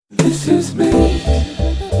This is me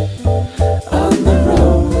on the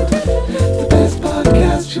road, the best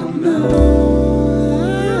podcast you'll know.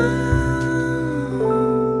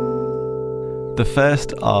 The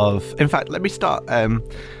first of, in fact, let me start.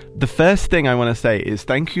 The first thing I want to say is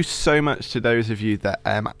thank you so much to those of you that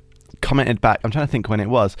commented back. I'm trying to think when it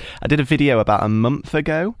was. I did a video about a month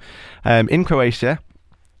ago in Croatia.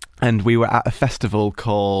 And we were at a festival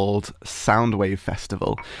called Soundwave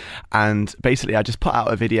Festival. And basically, I just put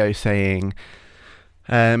out a video saying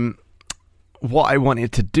what I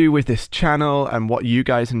wanted to do with this channel and what you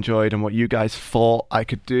guys enjoyed and what you guys thought I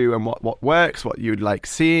could do and what works, what you'd like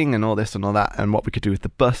seeing and all this and all that, and what we could do with the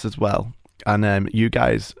bus as well. And you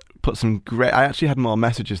guys put some great... I actually had more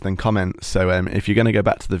messages than comments. So if you're going to go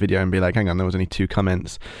back to the video and be like, hang on, there was only 2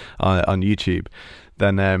 comments on YouTube,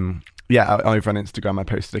 then... yeah, over on Instagram, I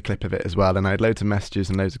posted a clip of it as well, and I had loads of messages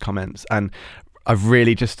and loads of comments, and I've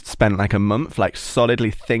really just spent like a month, like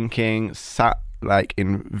solidly thinking, sat like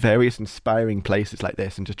in various inspiring places like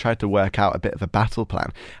this, and just tried to work out a bit of a battle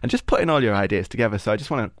plan, and just putting all your ideas together. So I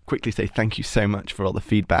just want to quickly say thank you so much for all the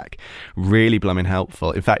feedback, really blooming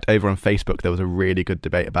helpful. In fact, over on Facebook, there was a really good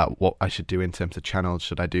debate about what I should do in terms of channels.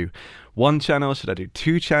 Should I do 1 channel? Should I do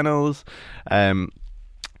 2 channels?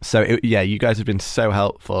 So, you guys have been so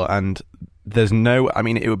helpful, and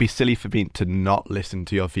it would be silly for me to not listen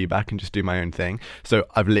to your feedback and just do my own thing. So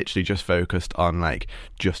I've literally just focused on like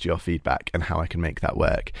just your feedback and how I can make that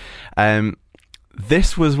work.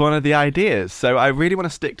 This was one of the ideas. So I really want to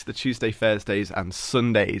stick to the Tuesday, Thursdays and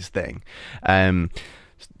Sundays thing.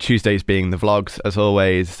 Tuesdays being the vlogs, as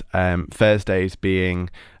always. Thursdays being,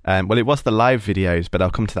 it was the live videos, but I'll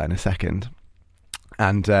come to that in a second.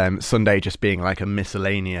 And Sunday just being like a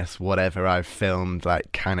miscellaneous whatever I've filmed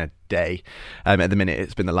like kind of day. At the minute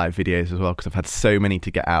it's been the live videos as well because I've had so many to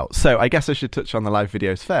get out. So I guess I should touch on the live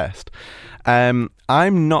videos first. I'm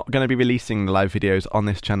not going to be releasing the live videos on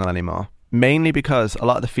this channel anymore. Mainly because a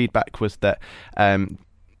lot of the feedback was that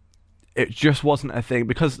it just wasn't a thing,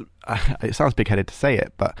 because it sounds big-headed to say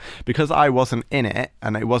it, but because I wasn't in it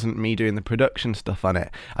and it wasn't me doing the production stuff on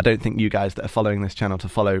it, I don't think you guys that are following this channel to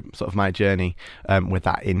follow sort of my journey were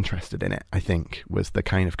that interested in it, I think, was the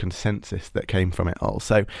kind of consensus that came from it all.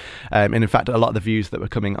 So, and in fact, a lot of the views that were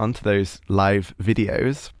coming onto those live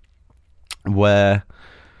videos were,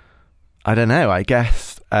 I don't know, I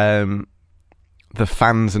guess... the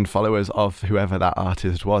fans and followers of whoever that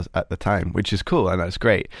artist was at the time, which is cool and that's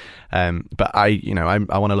great. But I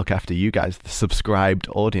want to look after you guys, the subscribed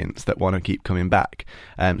audience that want to keep coming back.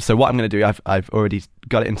 So what I'm going to do, I've already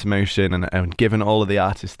got it into motion and given all of the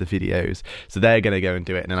artists the videos, so they're going to go and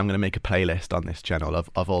do it. And then I'm going to make a playlist on this channel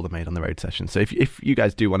of all the Made on the Road sessions. So if you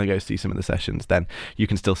guys do want to go see some of the sessions, then you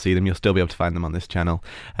can still see them. You'll still be able to find them on this channel.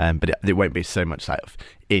 But it won't be so much like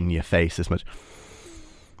in your face as much.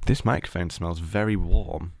 This microphone smells very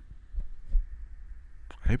warm.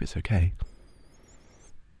 I hope it's okay.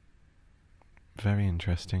 Very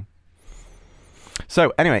interesting.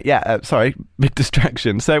 So anyway, sorry, big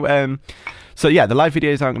distraction. So the live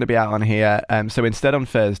videos aren't going to be out on here. So instead on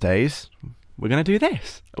Thursdays, we're going to do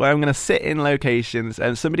this, where I'm going to sit in locations,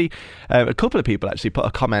 and a couple of people actually put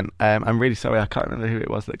a comment. I'm really sorry, I can't remember who it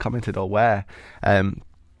was that commented or where.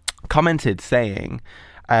 Commented saying,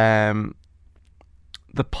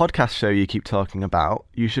 the podcast show you keep talking about,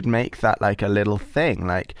 you should make that like a little thing.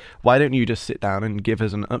 Like, why don't you just sit down and give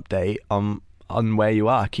us an update on where you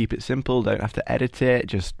are? Keep it simple, don't have to edit it,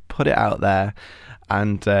 just put it out there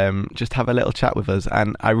and just have a little chat with us.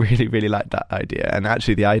 And I really, really like that idea. And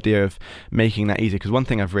actually the idea of making that easy, because one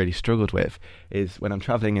thing I've really struggled with is when I'm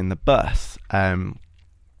traveling in the bus,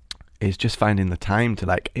 is just finding the time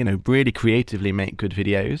to really creatively make good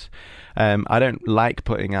videos. I don't like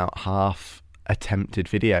putting out half attempted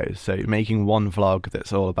videos, so making one vlog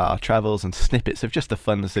that's all about our travels and snippets of just the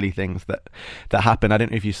fun, silly things that happen. I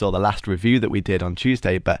don't know if you saw the last review that we did on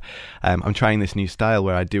Tuesday, but I'm trying this new style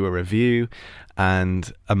where I do a review,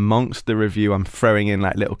 and amongst the review I'm throwing in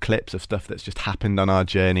like little clips of stuff that's just happened on our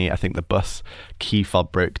journey. I think the bus key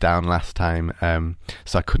fob broke down last time,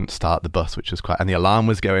 so I couldn't start the bus, which was and the alarm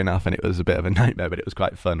was going off, and it was a bit of a nightmare, but it was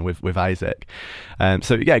quite fun with Isaac.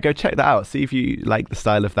 So yeah, go check that out, see if you like the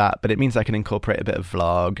style of that. But it means I can incorporate a bit of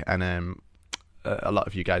vlog, and a lot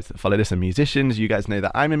of you guys that follow this are musicians. You guys know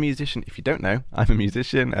that I'm a musician. If you don't know, I'm a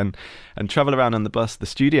musician and travel around on the bus, the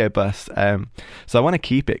studio bus. So I want to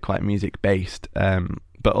keep it quite music based.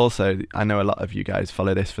 But also I know a lot of you guys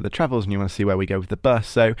follow this for the travels and you want to see where we go with the bus.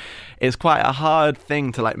 So it's quite a hard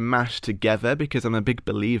thing to like mash together, because I'm a big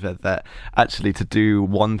believer that actually to do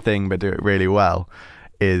one thing but do it really well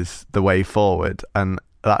is the way forward. And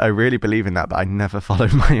I really believe in that, but I never follow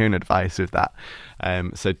my own advice with that.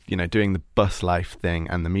 So, doing the bus life thing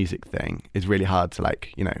and the music thing is really hard to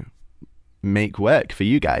make work for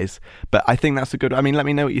you guys. But I think that's let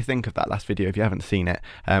me know what you think of that last video if you haven't seen it.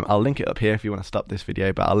 I'll link it up here if you want to stop this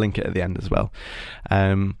video, but I'll link it at the end as well.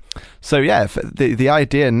 So yeah, the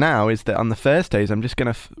idea now is that on the Thursdays I'm just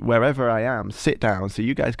gonna wherever I am, sit down so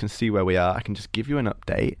you guys can see where we are. I can just give you an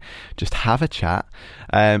update, just have a chat,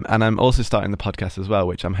 and I'm also starting the podcast as well,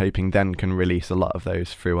 which I'm hoping then can release a lot of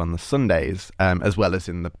those through on the Sundays, as well as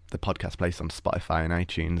in the podcast place on Spotify and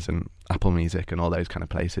iTunes and Apple Music and all those kind of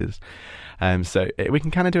places. So we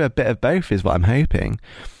can kind of do a bit of both is what I'm hoping.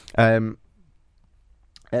 At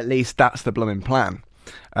least that's the blooming plan.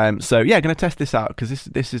 So yeah, going to test this out because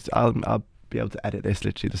this is I'll be able to edit this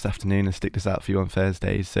literally this afternoon and stick this out for you on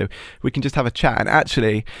Thursdays, so we can just have a chat. And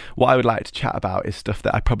actually, what I would like to chat about is stuff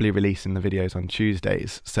that I probably release in the videos on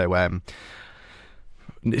Tuesdays. So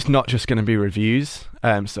it's not just going to be reviews.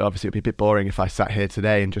 So obviously it'd be a bit boring if I sat here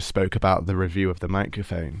today and just spoke about the review of the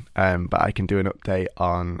microphone. But I can do an update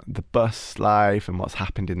on the bus life and what's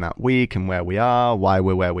happened in that week and where we are, why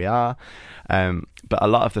we're where we are. But a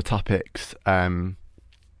lot of the topics, in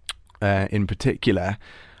particular,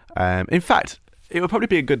 in fact, it would probably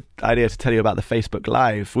be a good idea to tell you about the Facebook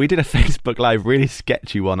Live. We did a Facebook Live, really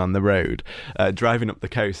sketchy one on the road, driving up the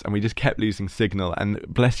coast, and we just kept losing signal. And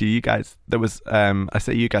bless you guys, there was, I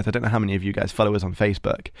say you guys, I don't know how many of you guys follow us on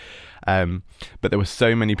Facebook, but there were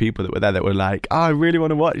so many people that were there that were like, I really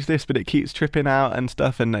want to watch this, but it keeps tripping out and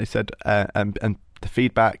stuff. And they said, and the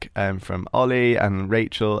feedback from Ollie and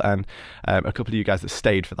Rachel and a couple of you guys that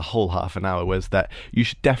stayed for the whole half an hour was that you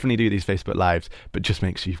should definitely do these Facebook Lives, but just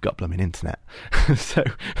make sure you've got blooming internet. So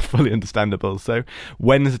fully understandable. So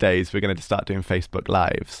Wednesdays we're going to start doing Facebook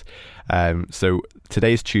Lives. So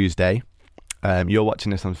today's Tuesday. You're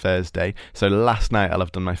watching this on Thursday, so last night I'll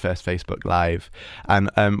have done my first Facebook Live,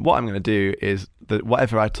 and what I'm going to do is that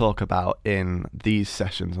whatever I talk about in these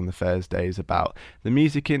sessions on the Thursdays about the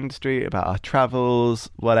music industry, about our travels,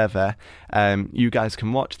 whatever, you guys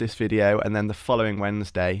can watch this video, and then the following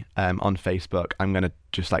Wednesday on Facebook I'm going to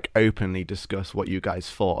just openly discuss what you guys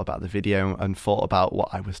thought about the video and thought about what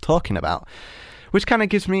I was talking about. Which kind of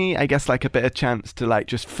gives me, I guess, a bit of chance to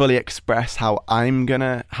just fully express how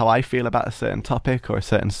I feel about a certain topic or a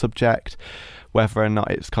certain subject, whether or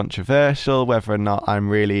not it's controversial, whether or not I'm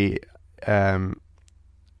really on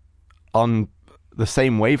the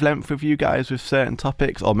same wavelength with you guys with certain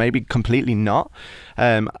topics, or maybe completely not.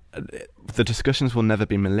 The discussions will never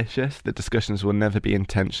be malicious. The discussions will never be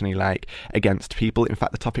intentionally against people. In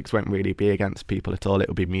fact, the topics won't really be against people at all.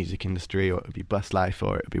 It'll be music industry, or it'll be bus life,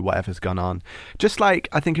 or it'll be whatever's gone on. Just I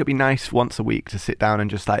think it'd be nice once a week to sit down and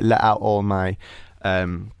just let out all my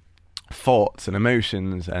thoughts and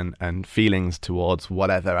emotions and feelings towards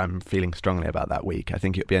whatever I'm feeling strongly about that week. I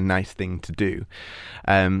think it'd be a nice thing to do.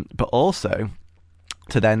 But also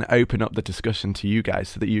to then open up the discussion to you guys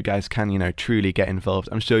so that you guys can, truly get involved.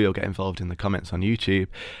 I'm sure you'll get involved in the comments on YouTube,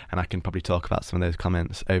 and I can probably talk about some of those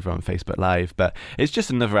comments over on Facebook Live. But it's just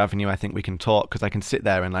another avenue I think we can talk, because I can sit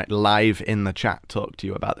there and live in the chat talk to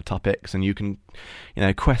you about the topics, and you can,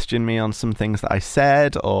 question me on some things that I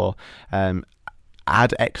said, or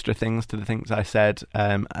add extra things to the things I said.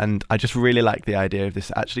 And I just really like the idea of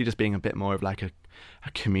this actually just being a bit more of a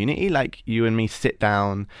community, you and me sit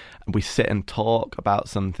down and we sit and talk about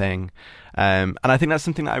something, and I think that's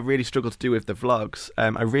something that I really struggle to do with the vlogs.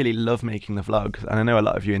 I really love making the vlogs, and I know a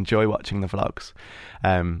lot of you enjoy watching the vlogs,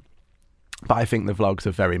 but I think the vlogs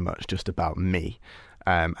are very much just about me,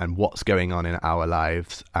 and what's going on in our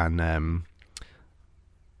lives. And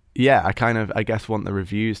yeah, I guess want the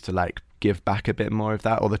reviews to give back a bit more of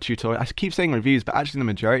that, or the tutorial. I keep saying reviews, but actually the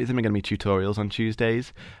majority of them are going to be tutorials on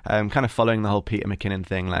Tuesdays, kind of following the whole Peter McKinnon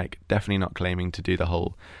thing, definitely not claiming to do the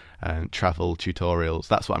whole travel tutorials.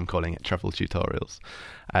 That's what I'm calling it, travel tutorials.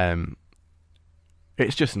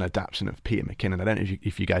 It's just an adaptation of Peter McKinnon. I don't know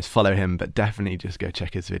if you guys follow him, but definitely just go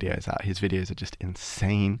check his videos out. His videos are just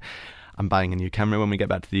insane. I'm buying a new camera when we get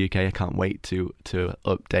back to the UK. I can't wait to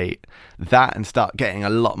update that and start getting a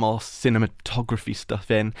lot more cinematography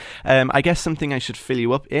stuff in. I guess something I should fill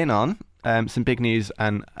you up in on, some big news,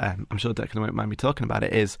 and I'm sure Declan won't mind me talking about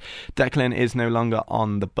it, is Declan is no longer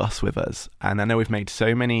on the bus with us. And I know we've made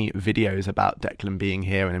so many videos about Declan being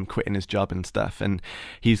here and him quitting his job and stuff, and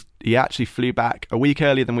he actually flew back a week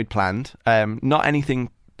earlier than we'd planned. Not anything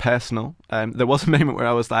personal. There was a moment where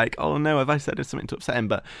I was like, oh no, have I said something to upset him?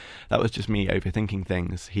 But that was just me overthinking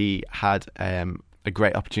things. He had a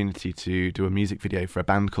great opportunity to do a music video for a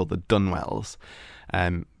band called the Dunwells,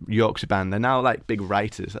 Yorkshire band. They're now like big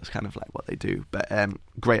writers. That's kind of like what they do. But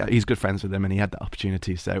great, he's good friends with them, and he had that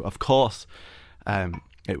opportunity. So of course,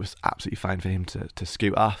 it was absolutely fine for him to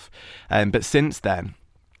scoot off. But since then,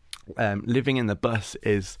 living in the bus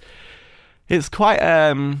it's quite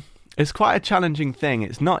a challenging thing.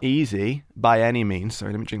 It's not easy by any means.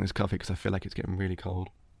 Sorry, let me drink this coffee because I feel like it's getting really cold.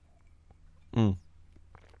 It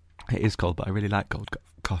is cold, but I really like cold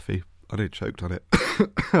coffee. I nearly choked on it.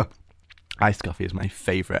 Iced coffee is my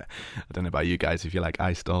favourite. I don't know about you guys if you like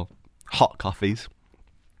iced or hot coffees.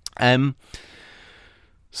 Like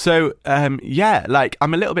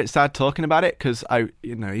I'm a little bit sad talking about it because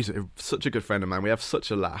he's such a good friend of mine. We have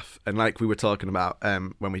such a laugh, and like we were talking about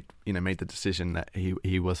when we made the decision that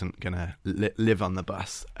he wasn't gonna live on the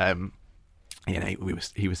bus.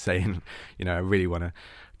 He was saying, I really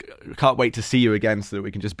can't wait to see you again so that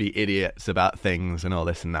we can just be idiots about things and all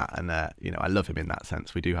this and that. And I love him in that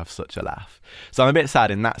sense. We do have such a laugh, so I'm a bit sad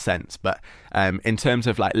in that sense. But in terms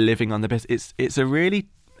of like living on the bus, it's a really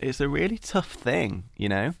tough thing,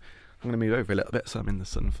 I'm going to move over a little bit so I'm in the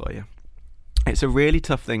sun for you. It's a really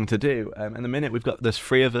tough thing to do. And the minute there's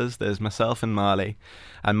 3 of us, there's myself and Marley,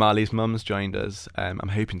 and Marley's mum's joined us. I'm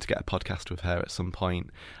hoping to get a podcast with her at some point.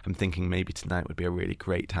 I'm thinking maybe tonight would be a really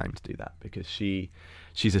great time to do that because she's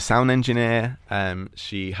a sound engineer.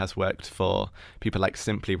 She has worked for people like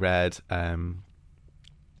Simply Red,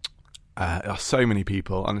 so many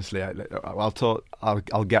people. Honestly, I'll talk.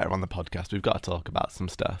 I'll get her on the podcast. We've got to talk about some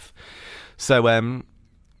stuff. So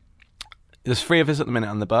there's 3 of us at the minute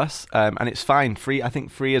on the bus, and it's fine. I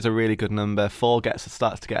think 3 is a really good number. 4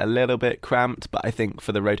 starts to get a little bit cramped, but I think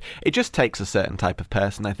for the road, it just takes a certain type of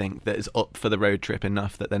person, I think, that is up for the road trip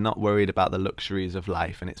enough that they're not worried about the luxuries of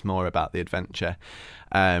life, and it's more about the adventure.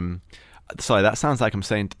 Sorry, that sounds like I'm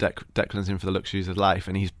saying Declan's in for the luxuries of life,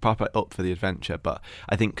 and he's proper up for the adventure. But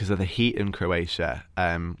I think because of the heat in Croatia,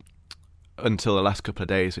 until the last couple of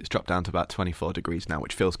days, it's dropped down to about 24 degrees now,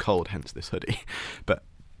 which feels cold, hence this hoodie. But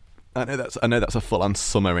I know that's a full-on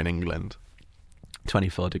summer in England,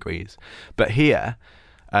 24 degrees. But here,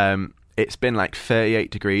 it's been like 38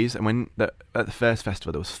 degrees, and at the first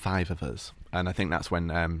festival there was 5 of us, and I think that's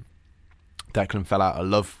when Declan fell out of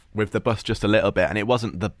love with the bus just a little bit. And it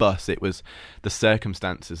wasn't the bus, it was the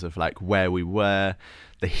circumstances of like where we were.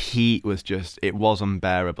 The heat was it was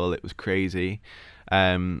unbearable. It was crazy.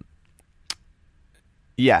 I mean,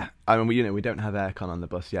 we don't have aircon on the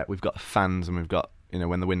bus yet. We've got fans, and we've got,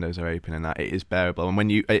 when the windows are open and that, it is bearable.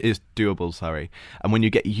 And it is doable, sorry. And when you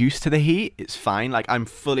get used to the heat, it's fine. Like I'm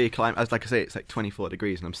fully acclimatized. Like I say, it's like 24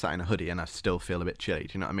 degrees and I'm sat in a hoodie and I still feel a bit chilly.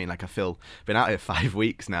 Do you know what I mean? Like been out here 5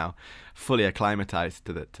 weeks now, fully acclimatized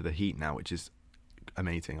to the heat now, which is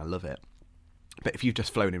amazing. I love it. But if you've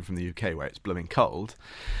just flown in from the UK where it's blooming cold,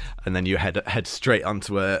 and then you head straight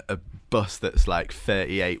onto a bus that's like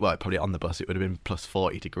 38, well, probably on the bus it would have been plus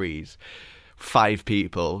 40 degrees, 5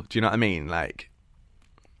 people, do you know what I mean? Like,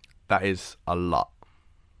 that is a lot.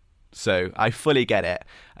 So I fully get it.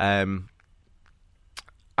 And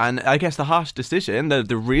I guess the harsh decision,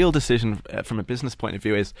 the real decision from a business point of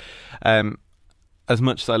view is, as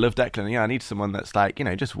much as I love Declan, I need someone that's like,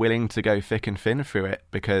 just willing to go thick and thin through it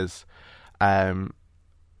because, I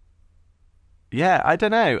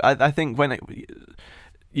don't know. I think when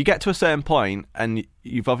you get to a certain point and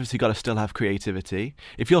you've obviously got to still have creativity.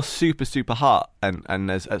 If you're super, super hot and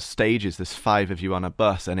there's at stages, there's 5 of you on a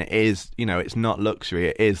bus and it is, it's not luxury.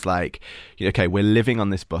 It is like, okay, we're living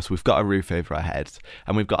on this bus. We've got a roof over our heads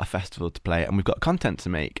and we've got a festival to play and we've got content to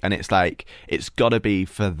make. And it's like, it's got to be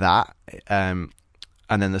for that. And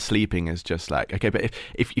then the sleeping is just like, okay, but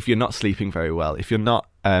if you're not sleeping very well, if you're not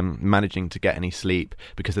managing to get any sleep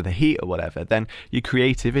because of the heat or whatever, then your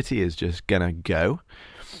creativity is just going to go.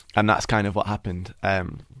 And that's kind of what happened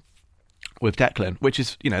with Declan, which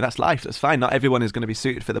is, that's life. That's fine. Not everyone is going to be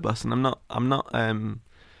suited for the bus, and I'm not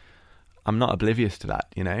oblivious to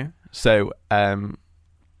that, So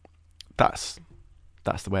that's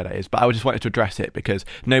the way that is. But I just wanted to address it because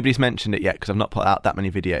nobody's mentioned it yet because I've not put out that many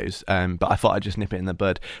videos. But I thought I'd just nip it in the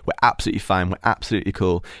bud. We're absolutely fine. We're absolutely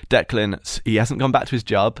cool. Declan, he hasn't gone back to his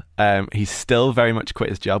job. He's still very much quit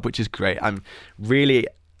his job, which is great. I'm really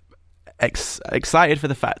excited for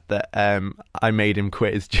the fact that I made him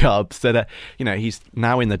quit his job so that he's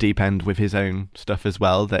now in the deep end with his own stuff as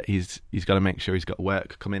well, that he's got to make sure he's got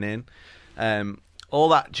work coming in, all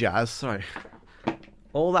that jazz. So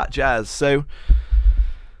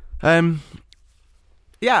I'm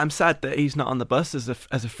sad that he's not on the bus as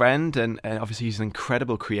a friend, and obviously he's an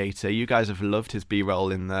incredible creator. You guys have loved his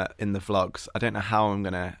B-roll in the vlogs. I don't know how I'm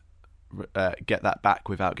gonna get that back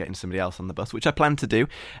without getting somebody else on the bus, which I plan to do.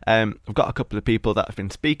 I've got a couple of people that I've been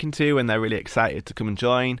speaking to, and they're really excited to come and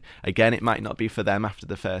join. Again, it might not be for them after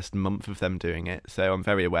the first month of them doing it, so I'm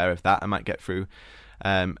very aware of that. I might get through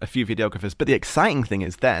a few videographers, but the exciting thing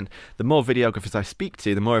is then the more videographers I speak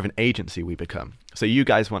to, the more of an agency we become. So you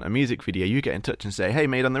guys want a music video, you get in touch and say, hey,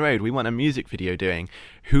 Made on the Road, we want a music video doing.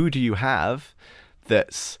 Who do you have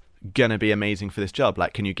that's gonna be amazing for this job?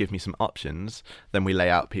 Like, can you give me some options? Then we lay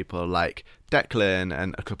out people like Declan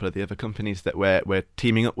and a couple of the other companies that we're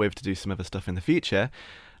teaming up with to do some other stuff in the future,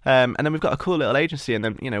 and then we've got a cool little agency, and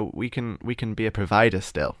then we can be a provider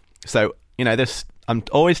still. So this, I'm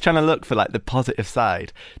always trying to look for like the positive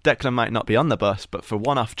side. Declan might not be on the bus, but for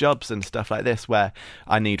one-off jobs and stuff like this where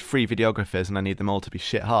I need 3 videographers and I need them all to be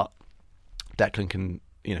shit hot, Declan can,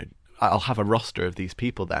 I'll have a roster of these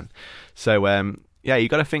people then. So yeah, you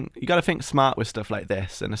got to think smart with stuff like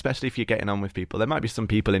this, and especially if you're getting on with people. There might be some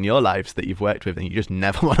people in your lives that you've worked with and you just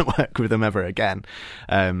never want to work with them ever again.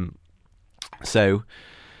 So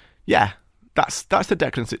yeah, that's the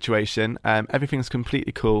Declan situation. Everything's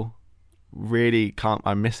completely cool. Really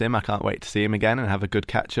I miss him. I can't wait to see him again and have a good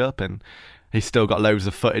catch up, and he's still got loads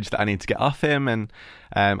of footage that I need to get off him, and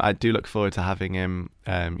I do look forward to having him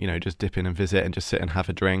just dip in and visit and just sit and have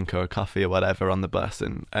a drink or a coffee or whatever on the bus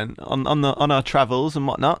and on our travels and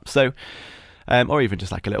whatnot. So or even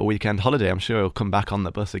just like a little weekend holiday. I'm sure he'll come back on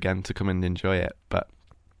the bus again to come and enjoy it. But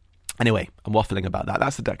anyway, I'm waffling about that.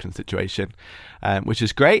 That's the Declan situation, which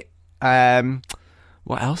is great.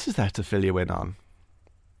 What else is there to fill you in on?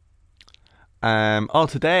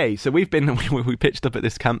 Today. So we pitched up at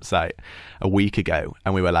this campsite a week ago,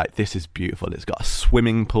 and we were like, this is beautiful. It's got a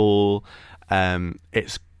swimming pool.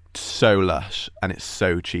 It's so lush and it's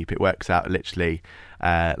so cheap. It works out literally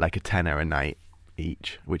like a tenner a night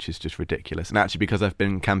each, which is just ridiculous. And actually, because I've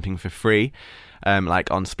been camping for free,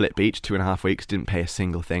 like on Split Beach, 2.5 weeks, didn't pay a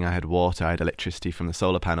single thing. I had water, I had electricity from the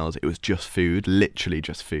solar panels. It was just food, literally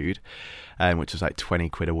just food, which was like 20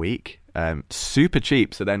 quid a week. Super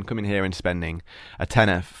cheap. So then coming here and spending a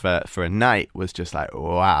tenner for a night was just like,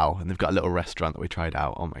 wow. And they've got a little restaurant that we tried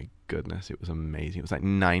out. Oh my goodness, it was amazing. It was like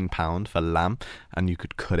 £9 for lamb, and you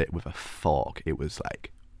could cut it with a fork. It was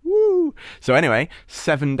like, woo. So anyway,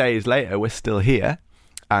 7 days later, we're still here,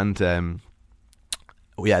 and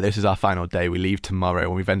yeah, this is our final day. We leave tomorrow,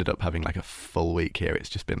 and we've ended up having like a full week here. It's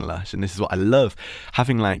just been lush, and this is what I love,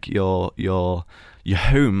 having like your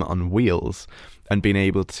home on wheels and being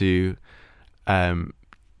able to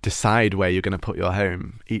decide where you're going to put your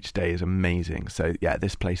home each day is amazing. So yeah,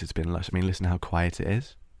 this place has been lush. I mean, listen how quiet it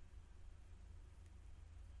is.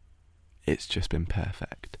 It's just been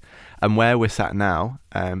perfect. And where we're sat now,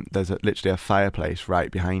 there's literally a fireplace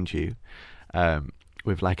right behind you,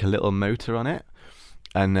 with like a little motor on it,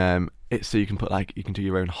 and it's so you can do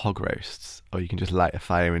your own hog roasts, or you can just light a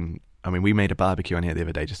fire. And I mean, we made a barbecue on here the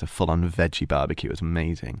other day, just a full-on veggie barbecue. It was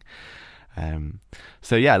amazing.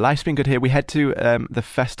 So yeah, life's been good here. We head to the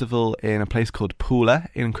festival in a place called Pula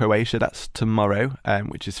in Croatia. That's tomorrow,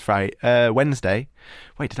 which is Wednesday.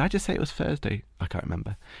 Wait, did I just say it was Thursday? I can't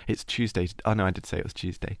remember. It's Tuesday. Oh no, I did say it was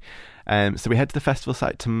Tuesday. So we head to the festival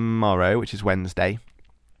site tomorrow, which is Wednesday.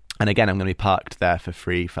 And again, I'm going to be parked there for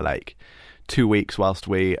free for like 2 weeks whilst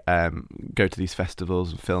we go to these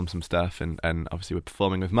festivals and film some stuff. And obviously we're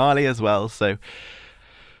performing with Marley as well. So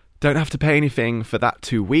don't have to pay anything for that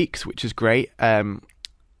 2 weeks, which is great.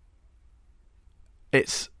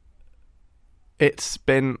 It's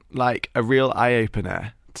been like a real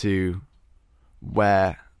eye-opener to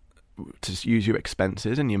where to use your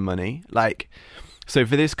expenses and your money. Like, so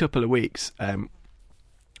for this couple of weeks,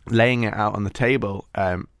 laying it out on the table,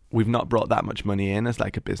 we've not brought that much money in as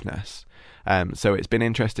like a business. So it's been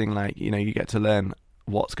interesting, like, you get to learn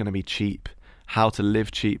what's going to be cheap, how to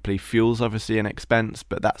live cheaply. Fuel's obviously an expense,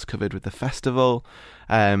 but that's covered with the festival.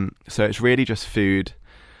 So it's really just food,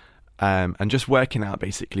 and just working out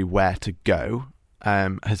basically where to go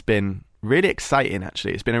has been really exciting,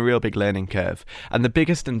 actually. It's been a real big learning curve. And the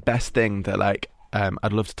biggest and best thing that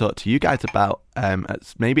I'd love to talk to you guys about,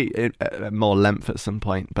 maybe at more length at some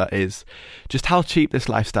point, but is just how cheap this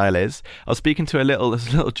lifestyle is. I was speaking to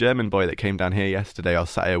this little German boy that came down here yesterday. I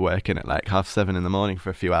was sat here working at like 7:30 in the morning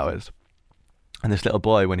for a few hours. And this little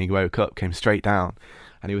boy, when he woke up, came straight down,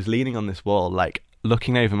 and he was leaning on this wall, like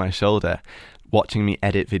looking over my shoulder, watching me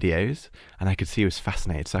edit videos, and I could see he was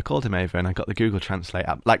fascinated. So I called him over and I got the Google Translate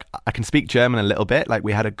app. Like, I can speak German a little bit. Like,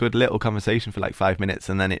 we had a good little conversation for like 5 minutes,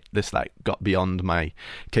 and then this got beyond my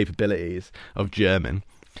capabilities of German.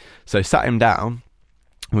 So I sat him down,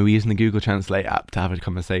 and we were using the Google Translate app to have a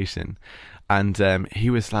conversation. And he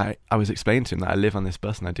was like, I was explaining to him that I live on this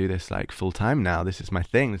bus and I do this like full time now. This is my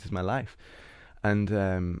thing. This is my life.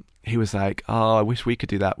 And he was like, oh, I wish we could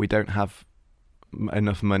do that. We don't have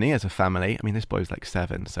enough money as a family. I mean, this boy's like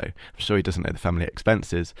 7, so I'm sure he doesn't know the family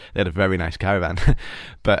expenses. They had a very nice caravan.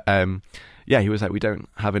 But yeah, he was like, we don't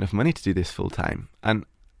have enough money to do this full time. And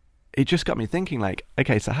it just got me thinking, like,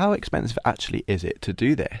 okay, so how expensive actually is it to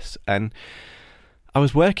do this? And I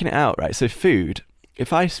was working it out, right? So food,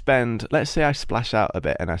 if I spend, let's say I splash out a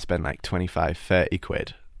bit and I spend like 25, 30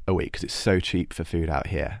 quid a week, because it's so cheap for food out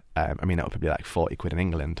here. I mean, that would probably be like 40 quid in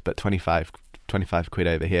England, but 25 quid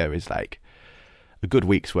over here is like a good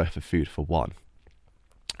week's worth of food for one,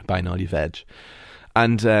 buying all your veg.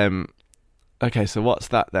 And okay, so what's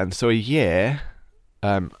that then? So a year,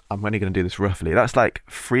 I'm only going to do this roughly, that's like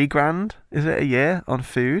 $3,000, is it, a year on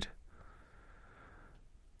food?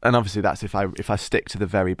 And obviously that's if I stick to the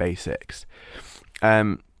very basics.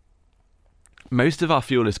 Most of our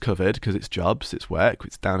fuel is covered because it's jobs, it's work,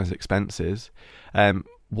 it's down as expenses.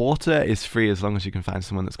 Water is free as long as you can find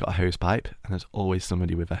someone that's got a hose pipe, and there's always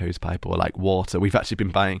somebody with a hose pipe or like water. We've actually been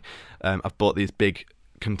buying, I've bought these big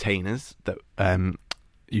containers that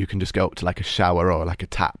you can just go up to like a shower or like a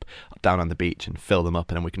tap down on the beach and fill them up,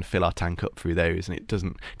 and then we can fill our tank up through those. And it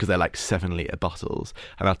doesn't, because they're like 7-litre bottles,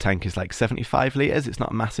 and our tank is like 75 litres. It's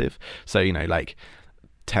not massive, so you know, like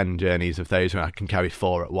 10 journeys of those where I can carry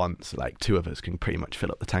 4 at once. Like 2 of us can pretty much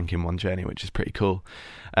fill up the tank in one journey, which is pretty cool.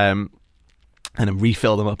 And then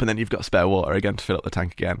refill them up, and then you've got spare water again to fill up the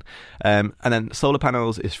tank again. And then solar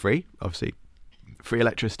panels is free, obviously free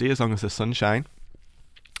electricity as long as there's sunshine.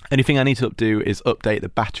 Anything I need to do is update the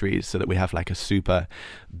batteries so that we have like a super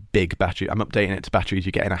big battery. I'm updating it to batteries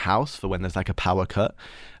you get in a house for when there's like a power cut.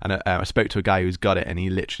 And I spoke to a guy who's got it, and he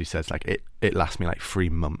literally says like it lasts me like 3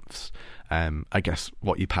 months. I guess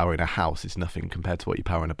what you power in a house is nothing compared to what you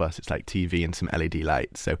power on a bus. It's like TV and some LED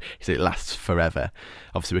lights. So he said it lasts forever.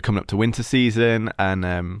 Obviously, we're coming up to winter season, and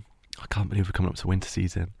I can't believe we're coming up to winter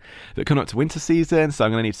season. We're coming up to winter season, so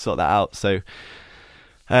I'm going to need to sort that out. So,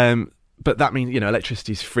 but that means, you know,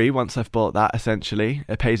 electricity's free once I've bought that, essentially.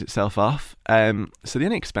 It pays itself off. So the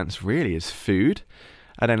only expense really is food.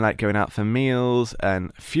 And then like going out for meals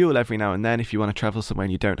and fuel every now and then if you want to travel somewhere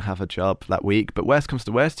and you don't have a job that week. But worst comes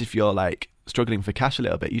to worst, if you're like struggling for cash a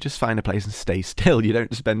little bit, you just find a place and stay still. You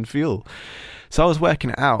don't spend fuel. So I was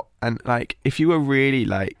working it out, and like if you were really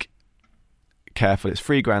like careful, it's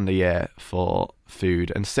 $3,000 a year for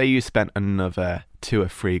food, and say you spent another $2,000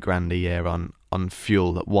 or $3,000 a year on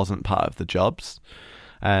fuel that wasn't part of the jobs,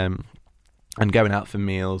 and going out for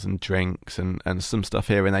meals and drinks and some stuff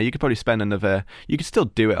here and there, you could probably spend another, you could still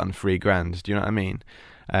do it on $3,000. Do you know what I mean?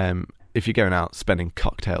 If you're going out spending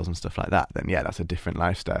cocktails and stuff like that, then yeah, that's a different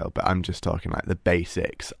lifestyle. But I'm just talking like the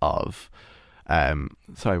basics of,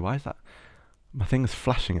 sorry, why is that? My thing's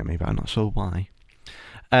flashing at me, but I'm not sure why.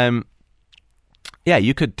 Yeah,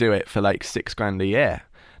 you could do it for like $6,000 a year.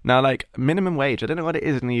 Now, like minimum wage, I don't know what it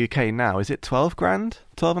is in the UK now. Is it 12 grand?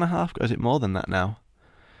 12 and a half? Or is it more than that now?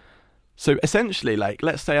 So essentially, like,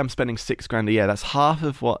 let's say I'm spending $6,000 a year. That's half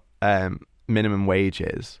of what minimum wage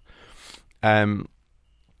is. I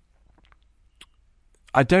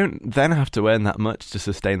don't then have to earn that much to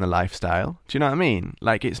sustain the lifestyle. Do you know what I mean?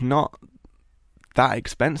 Like, it's not that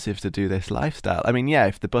expensive to do this lifestyle. I mean, yeah,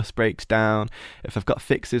 if the bus breaks down, if I've got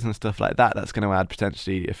fixes and stuff like that, that's going to add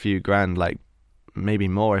potentially a few grand, like maybe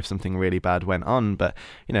more if something really bad went on. But,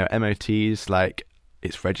 you know, MOTs, like,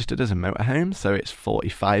 it's registered as a motorhome, so it's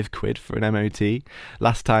 45 quid for an MOT.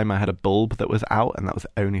 Last time I had a bulb that was out, and that was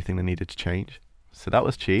the only thing that needed to change. So that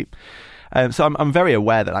was cheap. So I'm very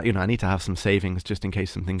aware that, you know, I need to have some savings just in case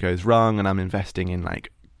something goes wrong, and I'm investing in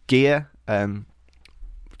like gear,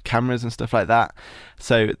 cameras and stuff like that.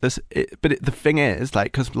 So the thing is,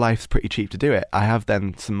 like, because life's pretty cheap to do it, I have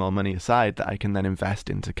then some more money aside that I can then invest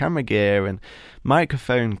into camera gear and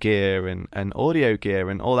microphone gear and audio gear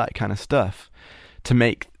and all that kind of stuff to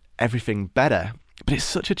make everything better. But it's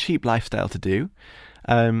such a cheap lifestyle to do.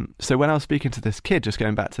 So when I was speaking to this kid, just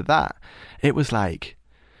going back to that, it was like,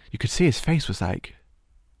 you could see his face was like,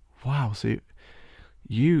 wow, so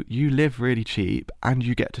you live really cheap and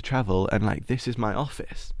you get to travel, and like, this is my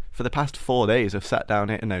office. For the past 4 days I've sat down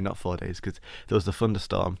here, no, not 4 days, because there was the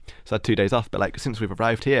thunderstorm, so I had 2 days off, but like, since we've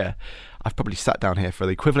arrived here, I've probably sat down here for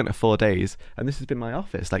the equivalent of 4 days, and this has been my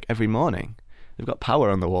office, like, every morning. They've got power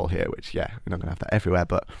on the wall here, which, yeah, we're not going to have that everywhere,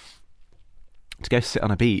 but to go sit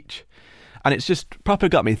on a beach. And it's just proper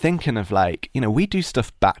got me thinking of, like, you know, we do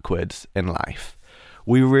stuff backwards in life.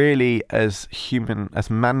 We really, as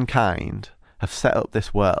mankind, have set up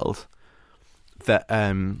this world that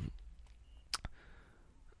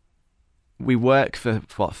we work for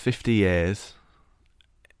 50 years.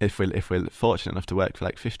 If we're fortunate enough to work for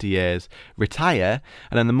like 50 years, retire,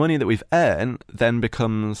 and then the money that we've earned then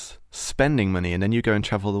becomes spending money, and then you go and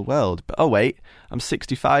travel the world. But oh wait, I'm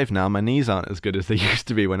 65 now, my knees aren't as good as they used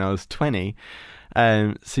to be when I was 20.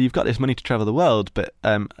 So you've got this money to travel the world, but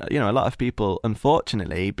a lot of people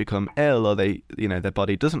unfortunately become ill, or their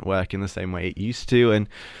body doesn't work in the same way it used to, and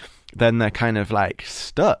then they're kind of like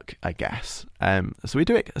stuck, I guess. So we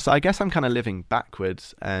do it. So I guess I'm kind of living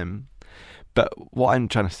backwards. But what I'm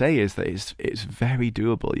trying to say is that it's very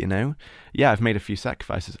doable, Yeah, I've made a few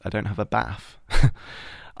sacrifices. I don't have a bath.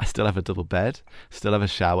 I still have a double bed, still have a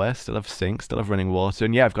shower, still have a sink, still have running water.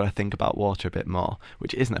 And yeah, I've got to think about water a bit more,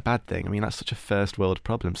 which isn't a bad thing. I mean, that's such a first world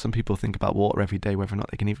problem. Some people think about water every day, whether or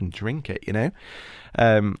not they can even drink it,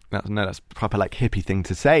 That's proper like hippie thing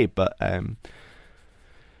to say. But,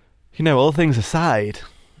 all things aside,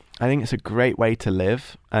 I think it's a great way to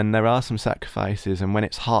live, and there are some sacrifices, and when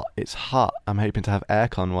it's hot, it's hot. I'm hoping to have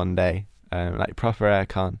aircon one day, like proper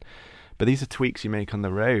aircon. But these are tweaks you make on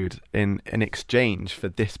the road in exchange for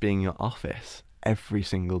this being your office every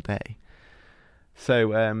single day.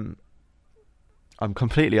 So I'm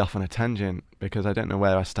completely off on a tangent because I don't know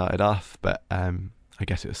where I started off, but I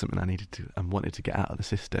guess it was something I wanted to get out of the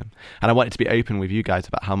system. And I wanted to be open with you guys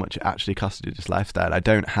about how much it actually costs to do this lifestyle. I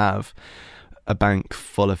don't have a bank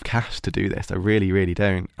full of cash to do this. I really, really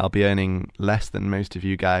don't. I'll be earning less than most of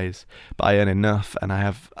you guys, but I earn enough, and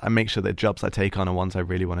I make sure that jobs I take on are ones I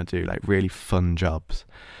really want to do, like really fun jobs.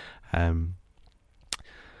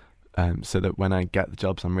 So that when I get the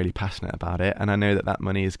jobs, I'm really passionate about it, and I know that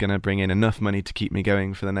money is going to bring in enough money to keep me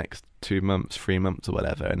going for the next 2 months, 3 months or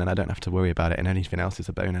whatever, and then I don't have to worry about it, and anything else is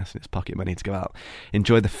a bonus, and it's pocket money to go out,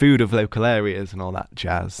 enjoy the food of local areas and all that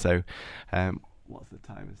jazz. So what's the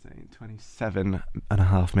time? It's saying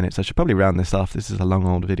 27.5 minutes. I should probably round this off. This is a long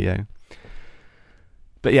old video.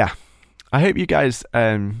 But yeah, I hope you guys,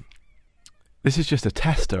 this is just a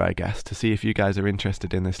tester, I guess, to see if you guys are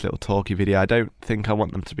interested in this little talky video. I don't think I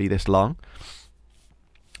want them to be this long.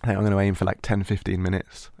 I think I'm going to aim for like 10-15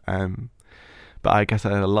 minutes. But I guess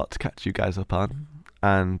I had a lot to catch you guys up on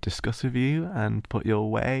and discuss with you and put your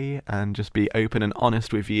way and just be open and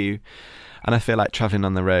honest with you. And I feel like travelling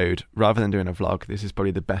on the road, rather than doing a vlog, this is probably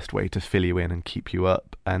the best way to fill you in and keep you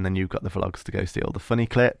up. And then you've got the vlogs to go see all the funny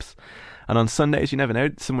clips. And on Sundays, you never know,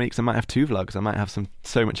 some weeks I might have 2 vlogs. I might have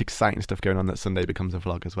so much exciting stuff going on that Sunday becomes a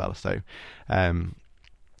vlog as well. So,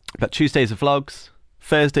 but Tuesdays are vlogs.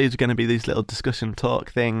 Thursdays are going to be these little discussion talk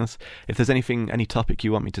things. If there's any topic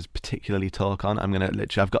you want me to particularly talk on, I'm going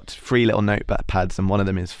to I've got 3 little notepads, and one of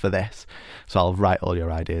them is for this. So I'll write all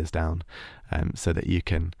your ideas down so that you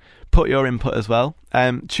can put your input as well.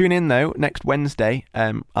 Tune in though, next Wednesday,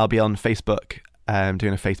 I'll be on Facebook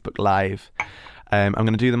doing a Facebook Live. I'm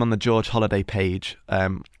going to do them on the George Holiday page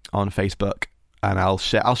on Facebook, and I'll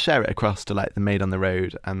share it across to like the Made on the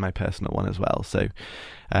Road and my personal one as well. So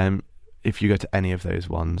if you go to any of those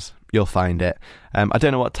ones, you'll find it. I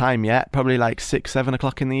don't know what time yet. Probably like 6-7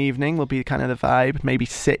 o'clock in the evening will be kind of the vibe. Maybe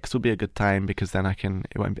 6 will be a good time, because then I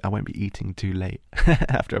won't be eating too late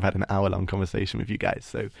after I've had an hour-long conversation with you guys.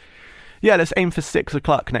 So yeah, let's aim for 6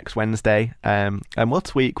 o'clock next Wednesday, and we'll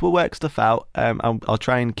tweak, we'll work stuff out. I'll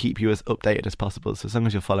try and keep you as updated as possible. So as long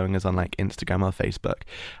as you're following us on like Instagram or Facebook,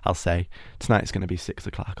 I'll say tonight's going to be 6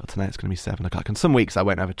 o'clock or tonight's going to be 7 o'clock. And some weeks I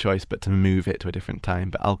won't have a choice but to move it to a different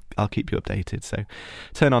time, but I'll keep you updated. So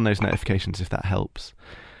turn on those notifications if that helps.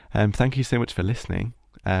 Thank you so much for listening.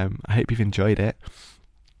 I hope you've enjoyed it.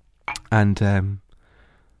 And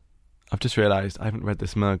I've just realised I haven't read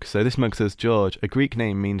this mug. So this mug says George. A Greek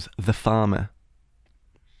name means the farmer.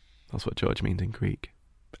 That's what George means in Greek.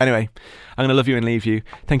 Anyway, I'm going to love you and leave you.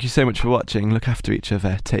 Thank you so much for watching. Look after each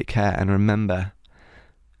other. Take care. And remember,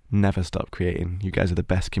 never stop creating. You guys are the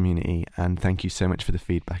best community. And thank you so much for the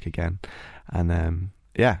feedback again. And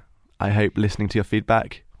yeah, I hope listening to your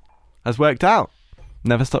feedback has worked out.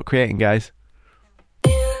 Never stop creating, guys.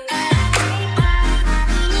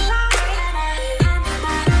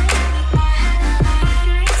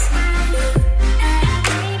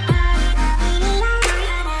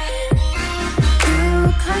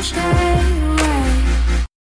 Stay